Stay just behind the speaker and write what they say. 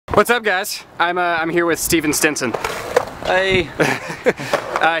What's up, guys? I'm here with Steven Stinson. Hey.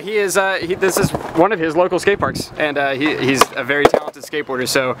 This is one of his local skate parks, and he's a very talented skateboarder.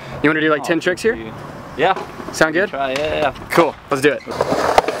 So you want to do like 10 tricks here? Yeah. Sound good? Try, yeah. Cool. Let's do it.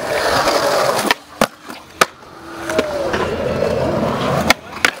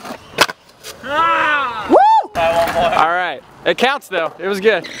 Ah! Woo! Try one more. All right. It counts though. It was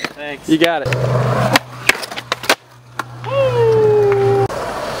good. Thanks. You got it.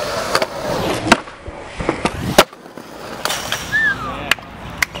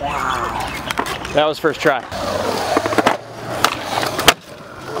 That was first try.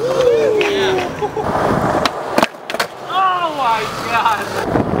 Oh my God!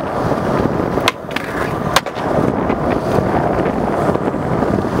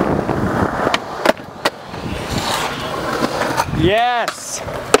 Yes!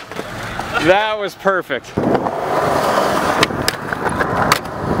 That was perfect.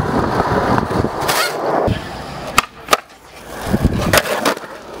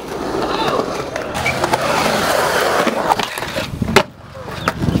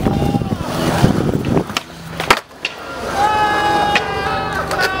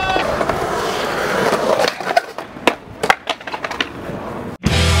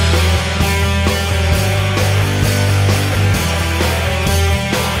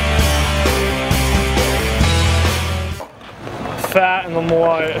 Fat and the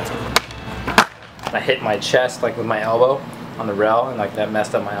white. I hit my chest like with my elbow on the rail, and like that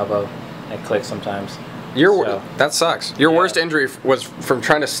messed up my elbow. It clicks sometimes. That sucks. Your worst injury was from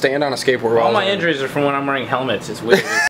trying to stand on a skateboard. All my injuries are from when I'm wearing helmets. It's weird.